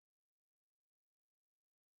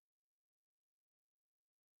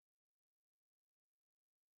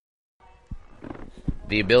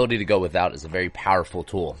the ability to go without is a very powerful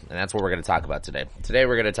tool, and that's what we're going to talk about today. Today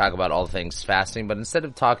we're going to talk about all things fasting, but instead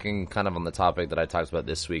of talking kind of on the topic that I talked about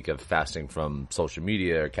this week of fasting from social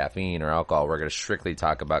media or caffeine or alcohol, we're going to strictly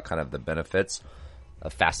talk about kind of the benefits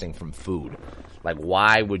of fasting from food. Like,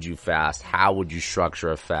 why would you fast? How would you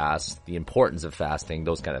structure a fast? The importance of fasting,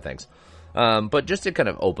 those kind of things. But just to kind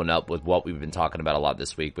of open up with what we've been talking about a lot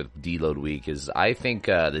this week with deload week is I think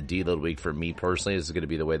the deload week for me personally is going to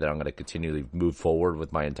be the way that I'm going to continually move forward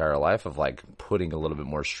with my entire life of like putting a little bit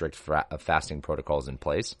more strict fasting protocols in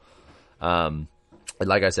place. And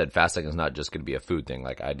like I said, fasting is not just going to be a food thing.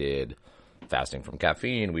 Like I did fasting from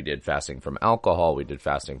caffeine, we did fasting from alcohol, we did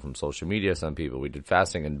fasting from social media, some people, we did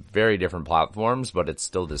fasting in very different platforms, but it's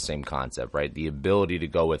still the same concept, right? The ability to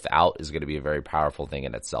go without is going to be a very powerful thing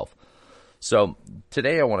in itself. So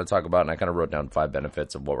today I want to talk about, and I kind of wrote down 5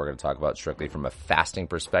 benefits of what we're going to talk about strictly from a fasting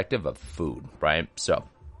perspective of food, right? So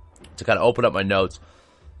to kind of open up my notes,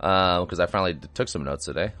 because I finally took some notes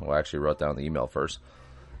today. Well, I actually wrote down the email first.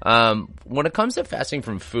 When it comes to fasting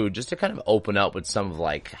from food, just to kind of open up with some of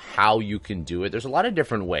like how you can do it, there's a lot of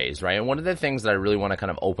different ways, right? And one of the things that I really want to kind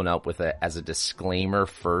of open up with it as a disclaimer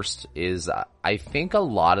first is I think a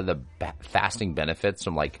lot of the fasting benefits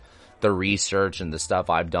from like the research and the stuff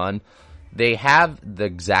I've done, they have the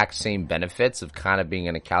exact same benefits of kind of being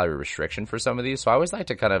in a calorie restriction for some of these. So I always like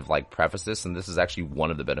to kind of like preface this, and this is actually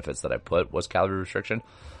one of the benefits that I put was calorie restriction.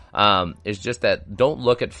 It's just that don't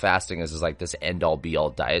look at fasting as like this end-all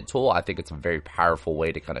be-all diet tool. I think it's a very powerful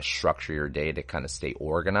way to kind of structure your day to kind of stay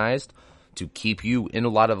organized, to keep you in a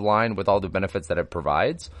lot of line with all the benefits that it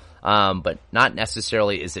provides. But not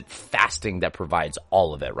necessarily is it fasting that provides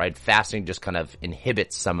all of it, right? Fasting just kind of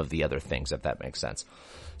inhibits some of the other things, if that makes sense.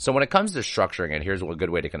 So when it comes to structuring it, here's a good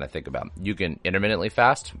way to kind of think about it. You can intermittently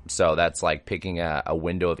fast. So that's like picking a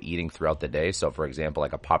window of eating throughout the day. So for example,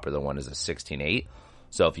 like a popular one is a 16-8.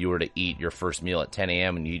 So if you were to eat your first meal at 10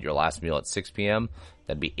 a.m. and you eat your last meal at 6 p.m.,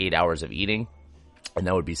 that'd be 8 hours of eating. And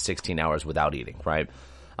that would be 16 hours without eating, right?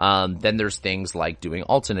 Then there's things like doing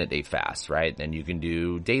alternate day fasts, right? Then you can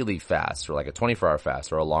do daily fasts or like a 24-hour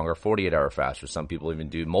fast or a longer 48-hour fast, or some people even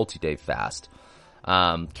do multi-day fast.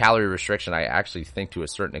 Calorie restriction, I actually think to a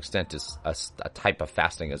certain extent is a type of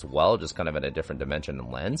fasting as well, just kind of in a different dimension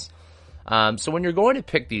and lens. So when you're going to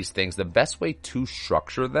pick these things, the best way to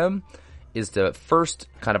structure them is to first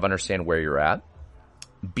kind of understand where you're at,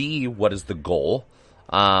 B, what is the goal,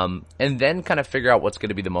 and then kind of figure out what's going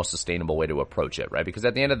to be the most sustainable way to approach it, right? Because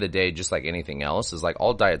at the end of the day, just like anything else, is like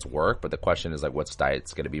all diets work, but the question is like what's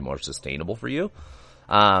diet's going to be more sustainable for you?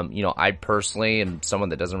 I personally am someone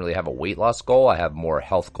that doesn't really have a weight loss goal. I have more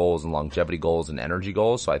health goals and longevity goals and energy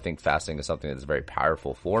goals. So I think fasting is something that's very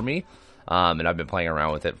powerful for me. And I've been playing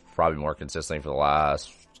around with it probably more consistently for the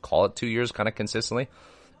last, call it 2 years, kind of consistently,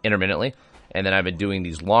 intermittently. And then I've been doing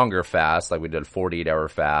these longer fasts, like we did a 48-hour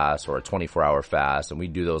fast or a 24-hour fast, and we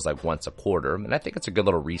do those like once a quarter. And I think it's a good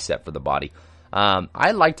little reset for the body.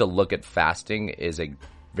 I like to look at fasting as a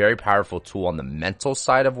very powerful tool on the mental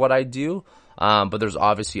side of what I do. But there's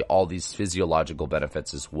obviously all these physiological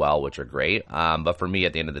benefits as well, which are great. But for me,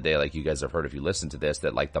 at the end of the day, like you guys have heard if you listen to this,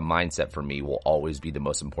 that like the mindset for me will always be the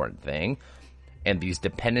most important thing. And these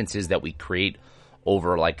dependencies that we create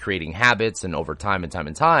over like creating habits and over time and time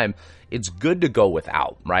and time, it's good to go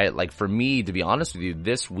without, right? Like for me, to be honest with you,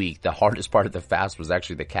 this week, the hardest part of the fast was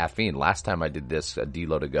actually the caffeine. Last time I did this a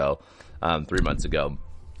deload ago, 3 months ago,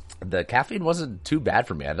 the caffeine wasn't too bad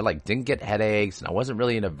for me. I didn't get headaches and I wasn't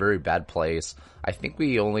really in a very bad place. I think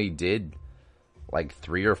we only did like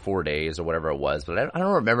 3 or 4 days or whatever it was, but I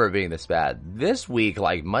don't remember it being this bad. This week,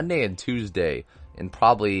 like Monday and Tuesday and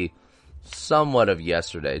probably somewhat of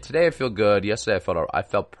yesterday. Today I feel good. Yesterday I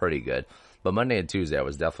felt pretty good. But Monday and Tuesday I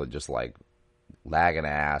was definitely just like lagging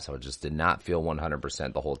ass. I just did not feel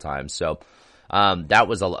 100% the whole time. So that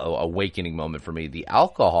was a awakening moment for me. The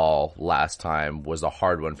alcohol last time was a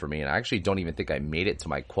hard one for me, and I actually don't even think I made it to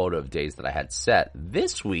my quota of days that I had set.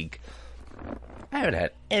 This week, I haven't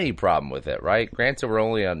had any problem with it, right? Granted, we're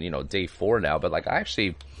only on, day 4 now, but like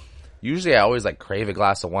usually I always like crave a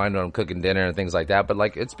glass of wine when I'm cooking dinner and things like that, but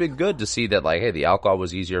like it's been good to see that like, hey, the alcohol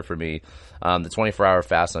was easier for me. The 24-hour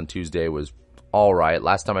fast on Tuesday was all right.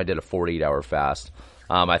 Last time I did a 48-hour fast.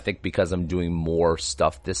 I think because I'm doing more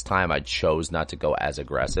stuff this time, I chose not to go as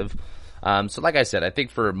aggressive. So like I said, I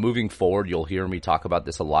think for moving forward, you'll hear me talk about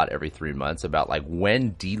this a lot every 3 months about like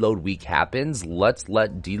when deload week happens, let's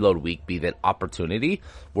let deload week be that opportunity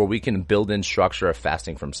where we can build in structure of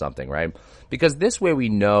fasting from something, right? Because this way we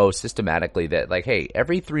know systematically that like, hey,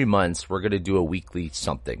 every 3 months we're going to do a weekly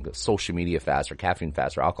something, social media fast or caffeine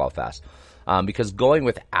fast or alcohol fast. because going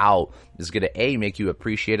without is going to make you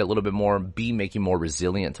appreciate it a little bit more, B, make you more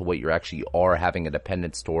resilient to what you actually are having a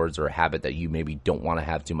dependence towards, or a habit that you maybe don't want to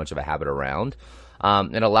have too much of a habit around.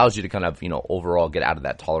 It allows you to kind of, overall get out of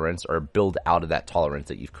that tolerance, or build out of that tolerance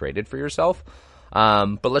that you've created for yourself.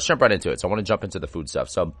 But let's jump right into it. So I want to jump into the food stuff.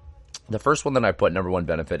 So the first one that I put, number one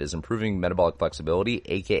benefit, is improving metabolic flexibility,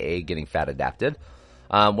 aka getting fat adapted.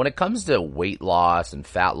 When it comes to weight loss and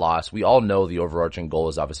fat loss, we all know the overarching goal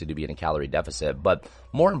is obviously to be in a calorie deficit, but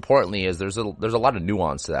more importantly is there's a lot of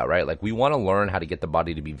nuance to that, right? Like, we want to learn how to get the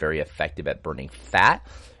body to be very effective at burning fat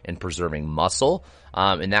and preserving muscle.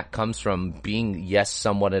 And that comes from being, yes,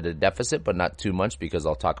 somewhat at a deficit, but not too much, because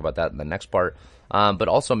I'll talk about that in the next part. But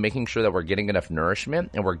also making sure that we're getting enough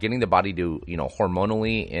nourishment and we're getting the body to,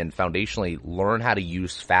 hormonally and foundationally learn how to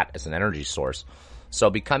use fat as an energy source. So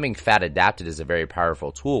becoming fat adapted is a very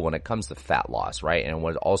powerful tool when it comes to fat loss, right? And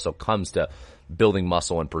when it also comes to building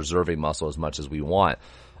muscle and preserving muscle as much as we want.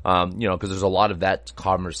 Because there's a lot of that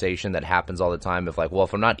conversation that happens all the time. If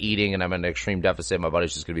I'm not eating and I'm in an extreme deficit, my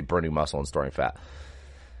body's just going to be burning muscle and storing fat.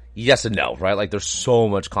 Yes and no, right? Like, there's so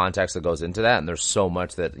much context that goes into that, and there's so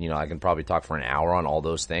much that, I can probably talk for an hour on all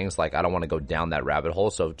those things. Like, I don't want to go down that rabbit hole.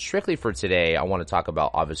 So strictly for today, I want to talk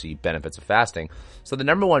about, obviously, benefits of fasting. So the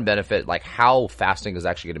number one benefit, like how fasting is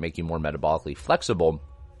actually going to make you more metabolically flexible,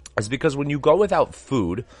 is because when you go without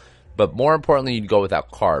food, but more importantly, you go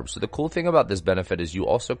without carbs. So the cool thing about this benefit is you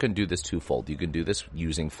also can do this twofold. You can do this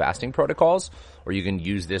using fasting protocols, or you can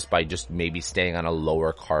use this by just maybe staying on a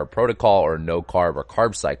lower carb protocol or no carb or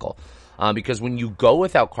carb cycle. Because when you go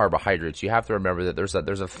without carbohydrates, you have to remember that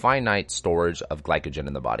there's a finite storage of glycogen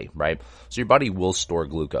in the body, right? So your body will store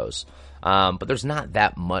glucose. But there's not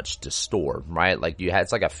that much to store, right?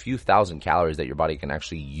 It's like a few thousand calories that your body can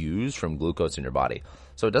actually use from glucose in your body.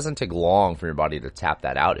 So it doesn't take long for your body to tap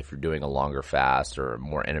that out if you're doing a longer fast or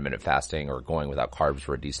more intermittent fasting or going without carbs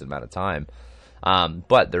for a decent amount of time.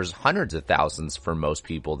 But there's hundreds of thousands for most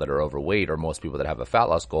people that are overweight, or most people that have a fat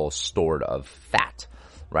loss goal, stored of fat,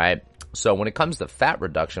 right? So when it comes to fat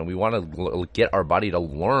reduction, we want to get our body to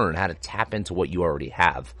learn how to tap into what you already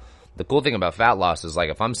have. The cool thing about fat loss is, like,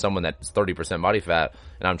 if I'm someone that's 30% body fat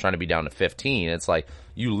and I'm trying to be down to 15, it's like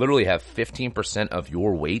you literally have 15% of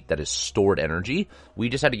your weight that is stored energy. We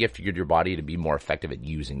just had to get your body to be more effective at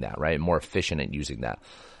using that, right? More efficient at using that.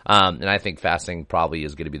 And I think fasting probably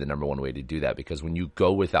is going to be the number one way to do that, because when you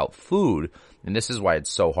go without food, and this is why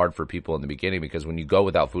it's so hard for people in the beginning, because when you go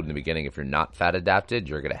without food in the beginning, if you're not fat adapted,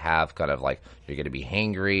 you're going to have kind of like, you're going to be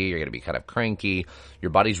hangry, you're going to be kind of cranky.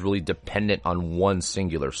 Your body's really dependent on one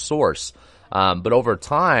singular source. But over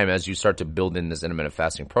time, as you start to build in this intermittent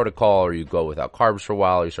fasting protocol, or you go without carbs for a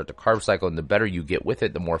while, or you start to carb cycle, and the better you get with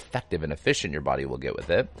it, the more effective and efficient your body will get with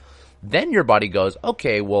it. Then your body goes,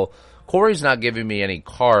 okay, well, Corey's not giving me any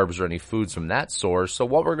carbs or any foods from that source, so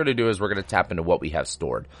what we're going to do is we're going to tap into what we have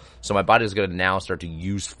stored. So my body is going to now start to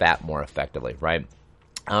use fat more effectively, right?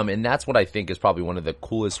 And that's what I think is probably one of the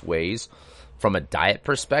coolest ways from a diet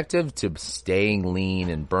perspective to staying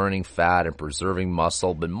lean and burning fat and preserving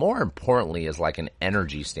muscle, but more importantly is like an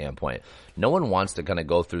energy standpoint. No one wants to kind of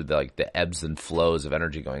go through the ebbs and flows of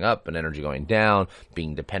energy going up and energy going down,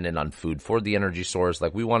 being dependent on food for the energy source.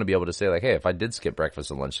 Like, we want to be able to say, like, hey, if I did skip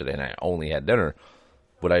breakfast and lunch today and I only had dinner,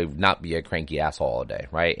 would I not be a cranky asshole all day,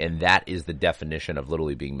 right? And that is the definition of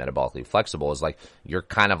literally being metabolically flexible, is like you're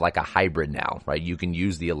kind of like a hybrid now, right? You can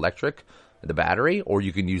use the electric, the battery, or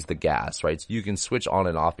you can use the gas, right? So you can switch on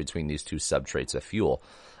and off between these two substrates of fuel.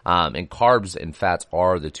 And carbs and fats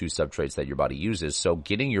are the two substrates that your body uses. So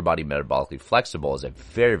getting your body metabolically flexible is a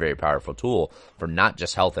very, very powerful tool for not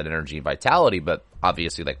just health and energy and vitality, but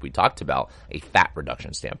obviously, like we talked about, a fat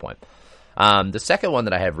reduction standpoint. The second one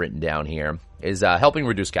that I have written down here is helping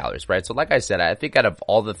reduce calories, right? So like I said, I think out of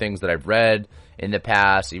all the things that I've read in the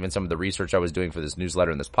past, even some of the research I was doing for this newsletter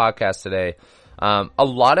and this podcast today, a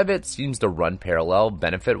lot of it seems to run parallel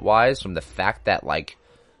benefit-wise from the fact that, like,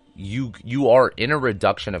 you are in a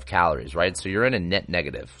reduction of calories, right? So you're in a net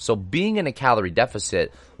negative. So being in a calorie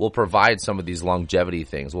deficit will provide some of these longevity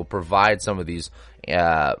things, will provide some of these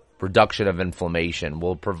reduction of inflammation,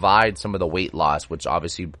 will provide some of the weight loss, which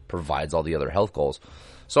obviously provides all the other health goals.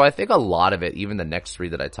 So I think a lot of it, even the next three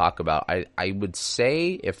that I talk about, I would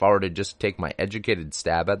say, if I were to just take my educated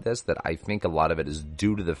stab at this, that I think a lot of it is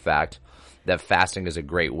due to the fact that fasting is a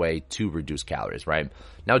great way to reduce calories, right?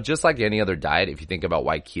 Now, just like any other diet, if you think about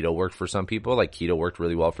why keto worked for some people, like keto worked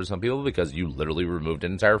really well for some people because you literally removed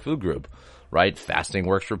an entire food group, right? Fasting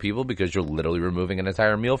works for people because you're literally removing an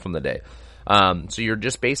entire meal from the day. So you're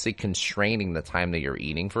just basically constraining the time that you're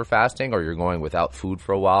eating for fasting, or you're going without food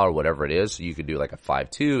for a while, or whatever it is. So you could do like a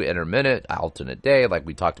 5-2 intermittent alternate day, like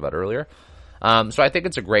we talked about earlier. So I think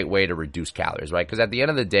it's a great way to reduce calories, right? Because at the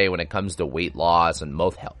end of the day, when it comes to weight loss and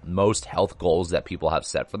most health goals that people have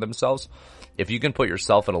set for themselves, if you can put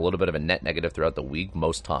yourself in a little bit of a net negative throughout the week,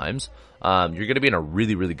 most times, you're going to be in a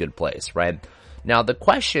really, really good place, right? Now, the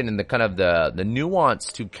question and the kind of the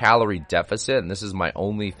nuance to calorie deficit, and this is my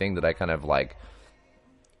only thing that I kind of like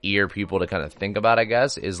ear people to kind of think about, I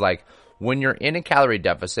guess, is like when you're in a calorie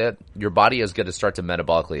deficit, your body is going to start to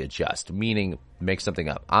metabolically adjust, meaning make something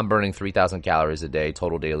up. I'm burning 3,000 calories a day,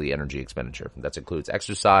 total daily energy expenditure. That includes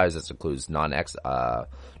exercise. That includes non-exercise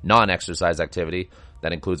activity.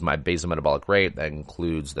 That includes my basal metabolic rate. That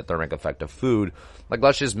includes the thermic effect of food. Like,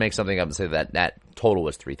 let's just make something up and say that total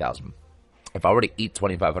is 3,000. If I were to eat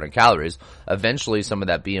 2,500 calories, eventually some of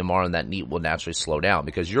that BMR and that NEAT will naturally slow down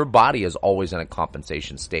because your body is always in a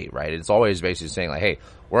compensation state, right? It's always basically saying like, hey,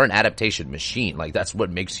 we're an adaptation machine. Like, that's what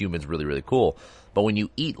makes humans really, really cool. But when you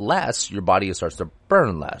eat less, your body starts to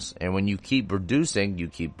burn less. And when you keep reducing, you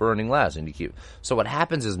keep burning less. So what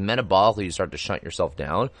happens is metabolically you start to shunt yourself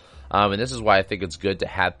down. And this is why I think it's good to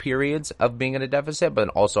have periods of being in a deficit, but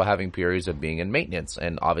also having periods of being in maintenance.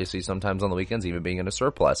 And obviously sometimes on the weekends, even being in a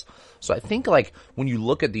surplus. So I think like when you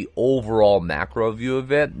look at the overall macro view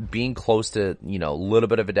of it, being close to, a little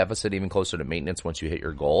bit of a deficit, even closer to maintenance once you hit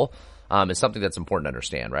your goal, is something that's important to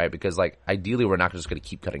understand, right? Because like ideally we're not just going to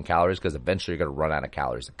keep cutting calories because eventually you're going to run out of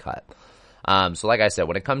calories to cut. So like I said,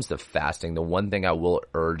 when it comes to fasting, the one thing I will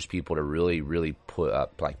urge people to really, really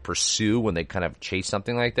pursue when they kind of chase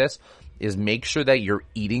something like this is make sure that your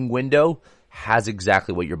eating window has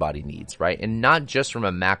exactly what your body needs, right? And not just from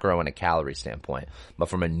a macro and a calorie standpoint, but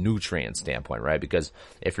from a nutrient standpoint, right? Because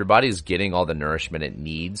if your body is getting all the nourishment it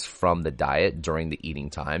needs from the diet during the eating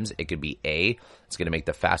times, it could be A, it's going to make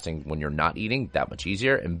the fasting when you're not eating that much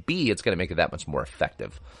easier, and B, it's going to make it that much more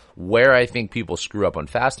effective. Where I think people screw up on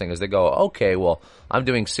fasting is they go, okay, well, I'm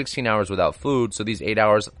doing 16 hours without food, so these 8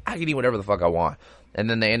 hours, I can eat whatever the fuck I want. And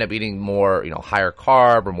then they end up eating more, higher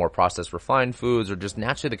carb or more processed refined foods, or just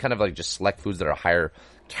naturally they kind of like just select foods that are higher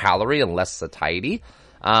calorie and less satiety.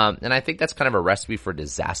 And I think that's kind of a recipe for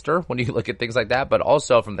disaster when you look at things like that. But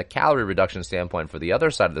also from the calorie reduction standpoint, for the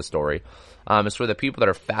other side of the story, is for the people that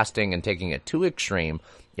are fasting and taking it too extreme.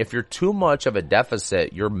 If you're too much of a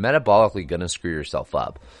deficit, you're metabolically going to screw yourself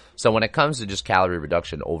up. So when it comes to just calorie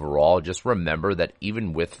reduction overall, just remember that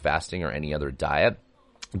even with fasting or any other diet,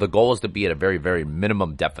 the goal is to be at a very, very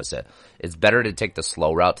minimum deficit. It's better to take the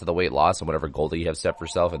slow route to the weight loss and whatever goal that you have set for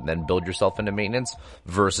yourself and then build yourself into maintenance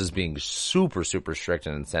versus being super, super strict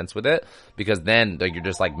and intense with it, because then you're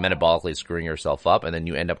just like metabolically screwing yourself up and then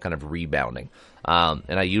you end up kind of rebounding. And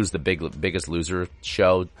I used the Biggest Loser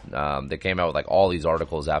show that came out with like all these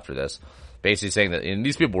articles after this, basically saying that, and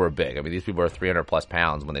these people were big. I mean, these people were 300 plus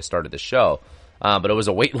pounds when they started the show. But it was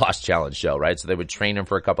a weight loss challenge show, right? So they would train them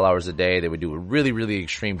for a couple hours a day. They would do really, really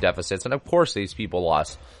extreme deficits. And of course, these people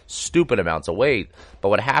lost stupid amounts of weight. But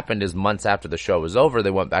what happened is months after the show was over, they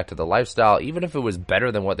went back to the lifestyle. Even if it was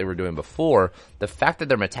better than what they were doing before, the fact that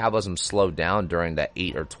their metabolism slowed down during that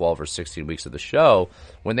 8 or 12 or 16 weeks of the show,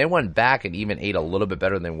 when they went back and even ate a little bit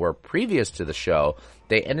better than they were previous to the show,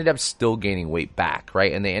 they ended up still gaining weight back,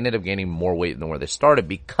 right? And they ended up gaining more weight than where they started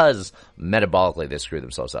because metabolically they screwed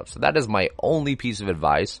themselves up. So that is my only piece of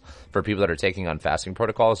advice for people that are taking on fasting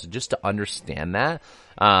protocols, just to understand that,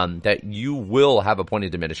 that you will have a point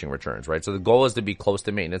of diminishing returns, right? So the goal is to be close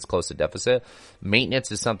to maintenance, close to deficit.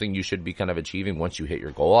 Maintenance is something you should be kind of achieving once you hit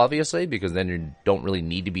your goal, obviously, because then you don't really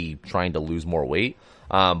need to be trying to lose more weight.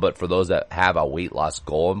 But for those that have a weight loss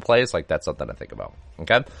goal in place, like that's something to think about.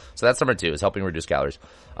 Okay. So that's number 2, is helping reduce calories.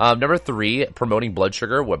 Number 3, promoting blood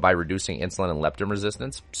sugar by reducing insulin and leptin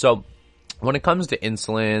resistance. So when it comes to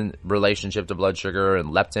insulin, relationship to blood sugar and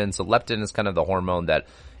leptin, so leptin is kind of the hormone that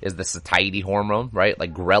is the satiety hormone, right?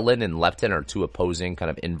 Like ghrelin and leptin are two opposing kind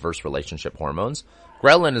of inverse relationship hormones.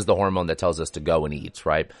 Ghrelin is the hormone that tells us to go and eat,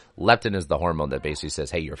 right? Leptin is the hormone that basically says,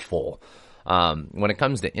 hey, you're full. When it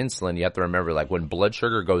comes to insulin, you have to remember, like when blood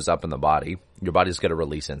sugar goes up in the body, your body's going to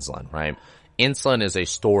release insulin, right? Insulin is a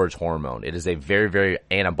storage hormone. It is a very, very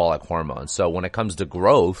anabolic hormone. So when it comes to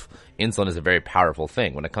growth, insulin is a very powerful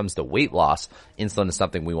thing. When it comes to weight loss, insulin is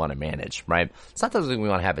something we want to manage, right? It's not something we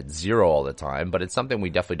want to have at 0 all the time, but it's something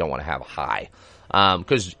we definitely don't want to have high.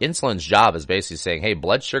 Because insulin's job is basically saying, hey,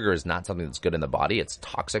 blood sugar is not something that's good in the body. It's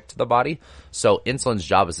toxic to the body. So insulin's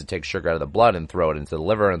job is to take sugar out of the blood and throw it into the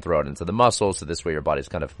liver and throw it into the muscles. So this way your body's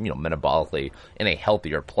kind of, metabolically in a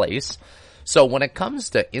healthier place. So when it comes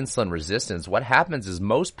to insulin resistance, what happens is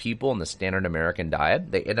most people in the standard American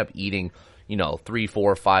diet, they end up eating, 3,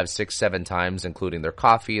 4, 5, 6, 7 times, including their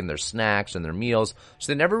coffee and their snacks and their meals.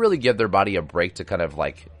 So they never really give their body a break to kind of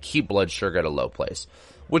like keep blood sugar at a low place.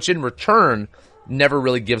 which in return never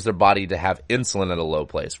really gives their body to have insulin at a low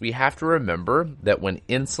place. We have to remember that when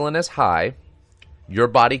insulin is high, your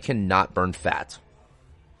body cannot burn fat.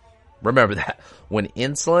 Remember that. When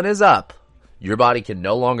insulin is up, your body can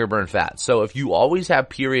no longer burn fat. So if you always have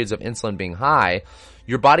periods of insulin being high,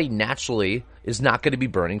 your body naturally is not going to be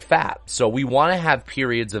burning fat. So we want to have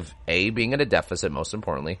periods of A, being at a deficit, most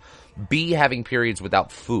importantly, B, having periods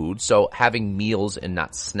without food, so having meals and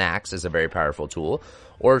not snacks is a very powerful tool,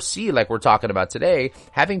 or C, like we're talking about today,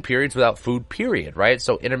 having periods without food, period, right?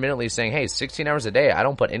 So intermittently saying, hey, 16 hours a day, I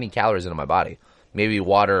don't put any calories into my body. Maybe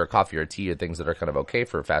water or coffee or tea or things that are kind of okay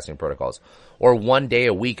for fasting protocols. Or one day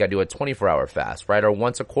a week I do a 24-hour fast, right? Or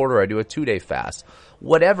once a quarter I do a 2-day fast.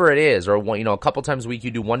 Whatever it is, or a couple times a week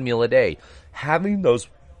you do one meal a day. Having those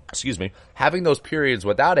periods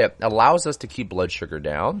without it allows us to keep blood sugar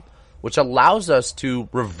down, which allows us to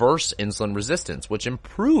reverse insulin resistance, which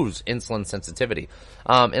improves insulin sensitivity.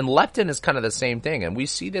 And leptin is kind of the same thing. And we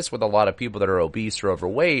see this with a lot of people that are obese or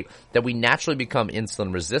overweight, that we naturally become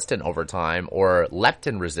insulin resistant over time or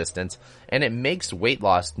leptin resistant. And it makes weight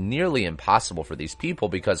loss nearly impossible for these people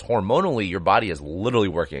because hormonally your body is literally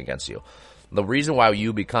working against you. The reason why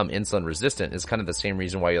you become insulin resistant is kind of the same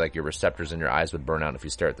reason why your receptors in your eyes would burn out if you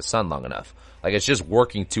stare at the sun long enough. Like it's just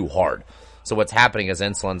working too hard. So what's happening is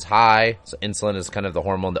insulin's high. So insulin is kind of the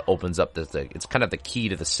hormone that opens up it's kind of the key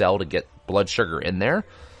to the cell to get blood sugar in there.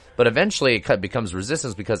 But eventually it becomes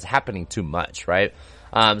resistance because it's happening too much, right?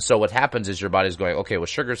 So what happens is your body's going, okay, well,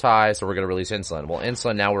 sugar's high, so we're going to release insulin. Well,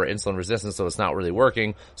 insulin, now we're insulin resistant, so it's not really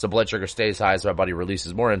working. So blood sugar stays high, so our body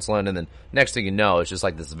releases more insulin. And then next thing you know, it's just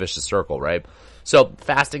like this vicious circle, right? So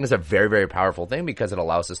fasting is a very, very powerful thing because it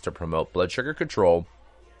allows us to promote blood sugar control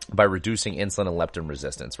by reducing insulin and leptin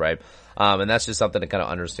resistance, right? And that's just something to kind of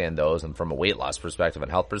understand those. And from a weight loss perspective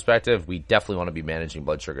and health perspective, we definitely want to be managing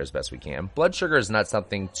blood sugar as best we can. Blood sugar is not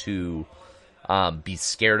something to be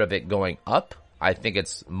scared of it going up. I think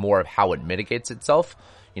it's more of how it mitigates itself.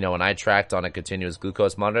 When I tracked on a continuous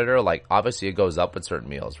glucose monitor, like obviously it goes up with certain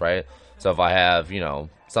meals, right? So if I have,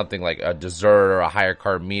 something like a dessert or a higher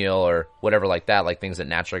carb meal or whatever like that, like things that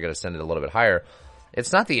naturally are going to send it a little bit higher,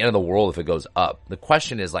 it's not the end of the world if it goes up. The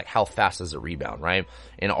question is like, how fast does it rebound, right?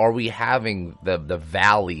 And are we having the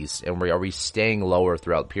valleys and are we staying lower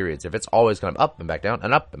throughout periods? If it's always kind of up and back down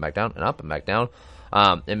and up and back down and up and back down,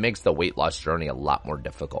 it makes the weight loss journey a lot more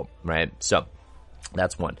difficult, right? So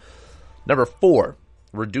that's one. Number 4,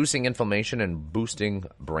 reducing inflammation and boosting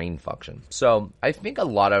brain function. So I think a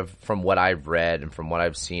lot of, from what I've read and from what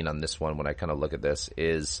I've seen on this one, when I kind of look at this,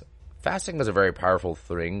 is fasting is a very powerful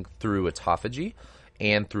thing through autophagy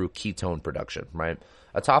and through ketone production, right?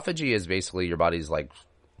 Autophagy is basically your body's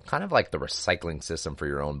kind of like the recycling system for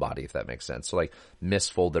your own body, if that makes sense. So like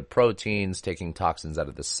misfolded proteins, taking toxins out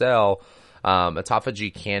of the cell.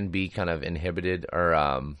 Autophagy can be kind of inhibited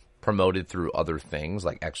or promoted through other things,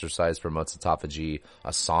 like exercise promotes autophagy, a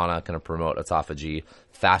sauna can promote autophagy,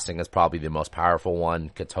 fasting is probably the most powerful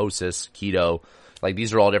one, ketosis, keto, like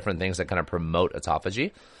these are all different things that kind of promote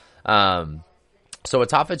autophagy. So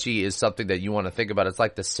autophagy is something that you want to think about. It's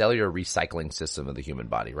like the cellular recycling system of the human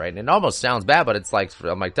body, right? And it almost sounds bad, but it's like,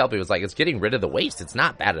 I'm like, tell people, it's like, it's getting rid of the waste. It's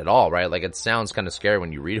not bad at all, right? Like it sounds kind of scary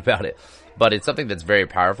when you read about it, but it's something that's very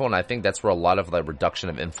powerful. And I think that's where a lot of the reduction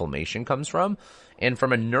of inflammation comes from. And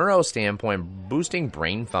from a neuro standpoint, boosting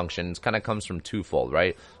brain functions kind of comes from twofold,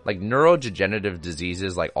 right? Like neurodegenerative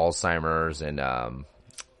diseases like Alzheimer's and,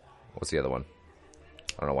 what's the other one?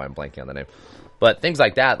 I don't know why I'm blanking on the name. But things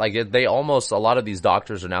like that, like a lot of these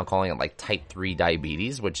doctors are now calling it like type 3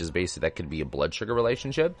 diabetes, which is basically, that could be a blood sugar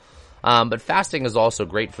relationship. But fasting is also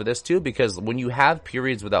great for this too, because when you have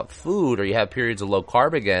periods without food or you have periods of low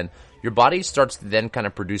carb again, your body starts to then kind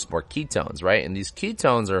of produce more ketones, right? And these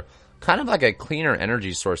ketones are kind of like a cleaner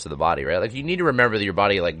energy source of the body, right? Like you need to remember that your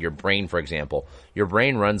body, like your brain, for example, your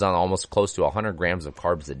brain runs on almost close to 100 grams of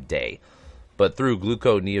carbs a day. But through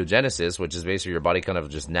gluconeogenesis, which is basically your body kind of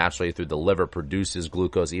just naturally through the liver produces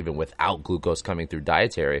glucose even without glucose coming through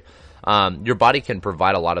dietary, your body can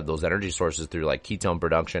provide a lot of those energy sources through like ketone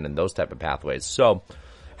production and those type of pathways. So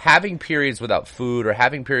having periods without food or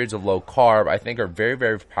having periods of low carb, I think are very,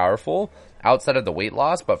 very powerful outside of the weight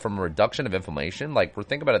loss, but from a reduction of inflammation. Like we're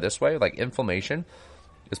thinking about it this way, like inflammation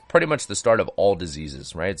is pretty much the start of all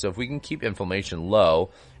diseases, right? So if we can keep inflammation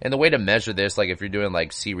low, and the way to measure this, like if you're doing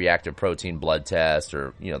like C-reactive protein blood test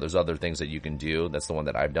or, there's other things that you can do. That's the one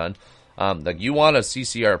that I've done. Like you want a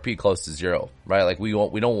CCRP close to 0, right? Like we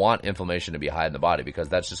don't want inflammation to be high in the body because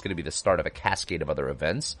that's just going to be the start of a cascade of other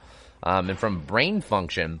events. And from brain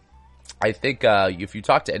function, I think, if you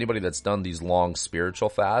talk to anybody that's done these long spiritual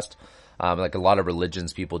fasts, Like a lot of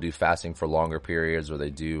religions, people do fasting for longer periods, or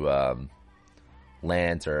they do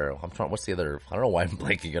Lent, or what's the other? I don't know why I'm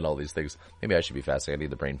blanking on all these things. Maybe I should be fasting. I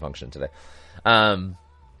need the brain function today.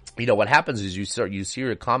 What happens is you see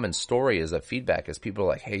a common story as a feedback is people are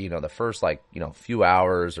like, hey, the first few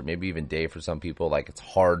hours or maybe even day for some people, like it's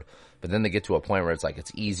hard, but then they get to a point where it's like,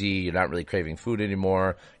 it's easy. You're not really craving food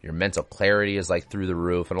anymore. Your mental clarity is like through the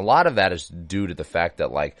roof. And a lot of that is due to the fact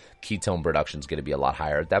that like ketone production is going to be a lot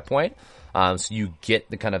higher at that point. So you get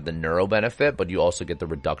the kind of the neuro benefit, but you also get the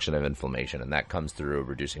reduction of inflammation, and that comes through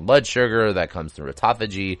reducing blood sugar, that comes through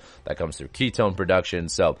autophagy, that comes through ketone production.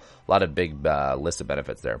 So a lot of big list of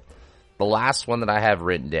benefits there. The last one that I have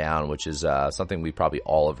written down, which is something we probably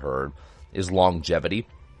all have heard, is longevity.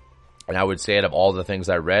 And I would say out of all the things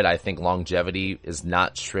I read, I think longevity is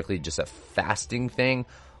not strictly just a fasting thing.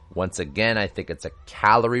 Once again, I think it's a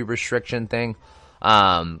calorie restriction thing.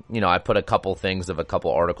 I put a couple things of a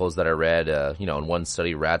couple articles that I read. In one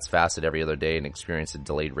study, rats fasted every other day and experienced a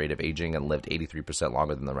delayed rate of aging and lived 83%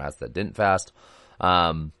 longer than the rats that didn't fast.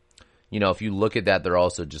 If you look at that, they're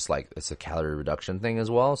also just like, it's a calorie reduction thing as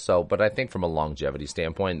well. So, but I think from a longevity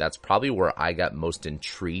standpoint, that's probably where I got most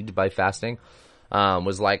intrigued by fasting.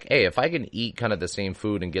 Was like, hey, if I can eat kind of the same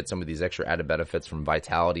food and get some of these extra added benefits from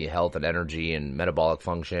vitality, health, and energy and metabolic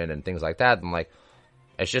function and things like that, I'm like,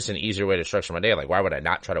 it's just an easier way to structure my day. Like, why would I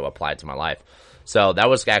not try to apply it to my life? So that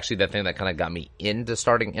was actually the thing that kind of got me into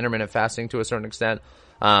starting intermittent fasting to a certain extent.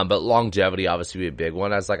 But longevity obviously be a big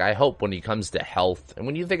one. I was like, I hope when it comes to health, and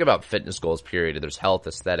when you think about fitness goals, period, there's health,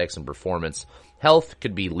 aesthetics, and performance. Health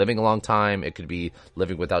could be living a long time. It could be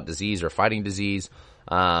living without disease or fighting disease.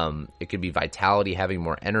 It could be vitality, having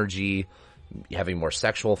more energy, having more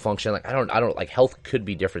sexual function. Like, I don't like, health could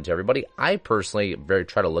be different to everybody. I personally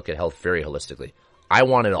try to look at health very holistically. I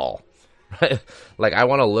want it all. Right? Like, I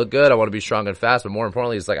want to look good. I want to be strong and fast. But more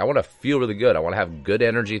importantly, it's like, I want to feel really good. I want to have good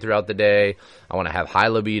energy throughout the day. I want to have high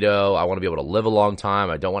libido. I want to be able to live a long time.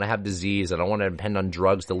 I don't want to have disease. I don't want to depend on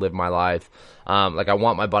drugs to live my life. I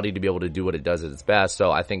want my body to be able to do what it does at its best. So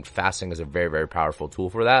I think fasting is a very, very powerful tool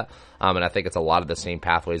for that. And I think it's a lot of the same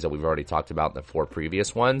pathways that we've already talked about in the 4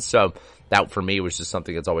 previous ones. So that for me was just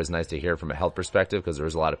something that's always nice to hear from a health perspective, because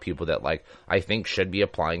there's a lot of people that I think should be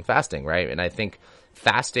applying fasting, right? And I think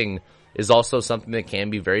fasting is also something that can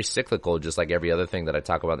be very cyclical, just like every other thing that I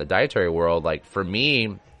talk about in the dietary world. Like, for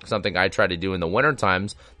me, something I try to do in the winter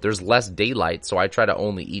times, there's less daylight, so I try to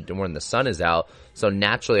only eat when the sun is out. So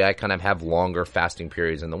naturally, I kind of have longer fasting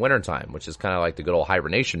periods in the wintertime, which is kind of like the good old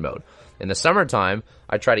hibernation mode. In the summertime,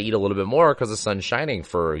 I try to eat a little bit more because the sun's shining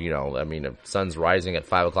for, the sun's rising at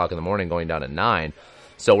 5 o'clock in the morning, going down at 9.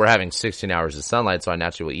 So we're having 16 hours of sunlight, so I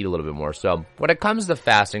naturally will eat a little bit more. So when it comes to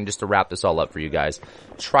fasting, just to wrap this all up for you guys,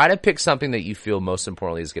 try to pick something that you feel most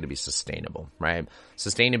importantly is going to be sustainable, right?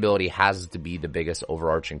 Sustainability has to be the biggest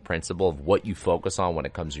overarching principle of what you focus on when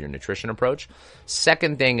it comes to your nutrition approach.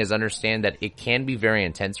 Second thing is understand that it can be very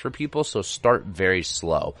intense for people, so start very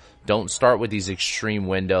slow. Don't start with these extreme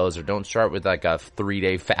windows, or don't start with like a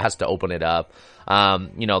 3-day fast to open it up.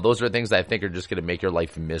 Those are things that I think are just going to make your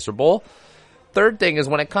life miserable. Third thing is,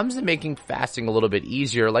 when it comes to making fasting a little bit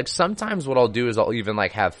easier, like sometimes what I'll do is I'll even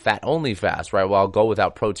like have fat only fast, right? Well, I'll go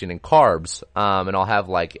without protein and carbs, and I'll have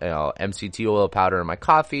like, MCT oil powder in my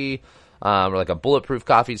coffee, or like a bulletproof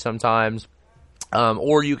coffee sometimes.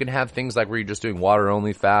 Or you can have things like where you're just doing water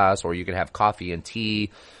only fast, or you can have coffee and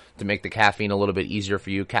tea to make the caffeine a little bit easier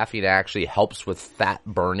for you. Caffeine actually helps with fat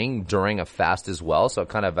burning during a fast as well, so it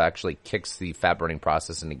kind of actually kicks the fat burning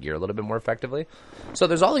process into gear a little bit more effectively. So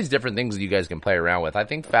there's all these different things that you guys can play around with. I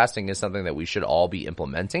think fasting is something that we should all be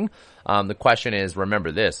implementing. The question is,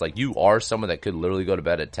 remember this, like, you are someone that could literally go to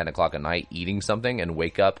bed at 10 o'clock at night eating something and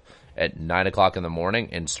wake up at 9 o'clock in the morning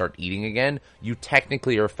and start eating again. You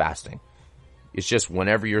technically are fasting. It's just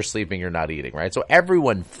whenever you're sleeping, you're not eating, right? So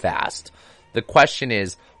everyone fasts. The question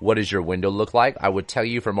is, what does your window look like? I would tell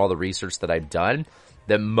you from all the research that I've done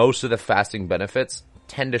that most of the fasting benefits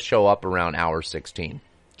tend to show up around hour 16,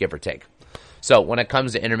 give or take. So when it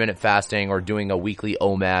comes to intermittent fasting or doing a weekly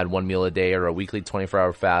OMAD, 1 meal a day, or a weekly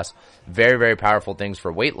 24-hour fast, very, very powerful things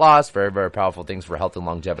for weight loss, very, very powerful things for health and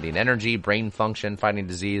longevity and energy, brain function, fighting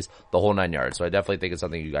disease, the whole 9 yards. So I definitely think it's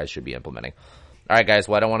something you guys should be implementing. All right, guys.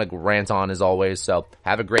 Well, I don't want to rant on as always. So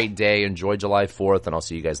have a great day. Enjoy July 4th, and I'll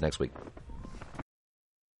see you guys next week.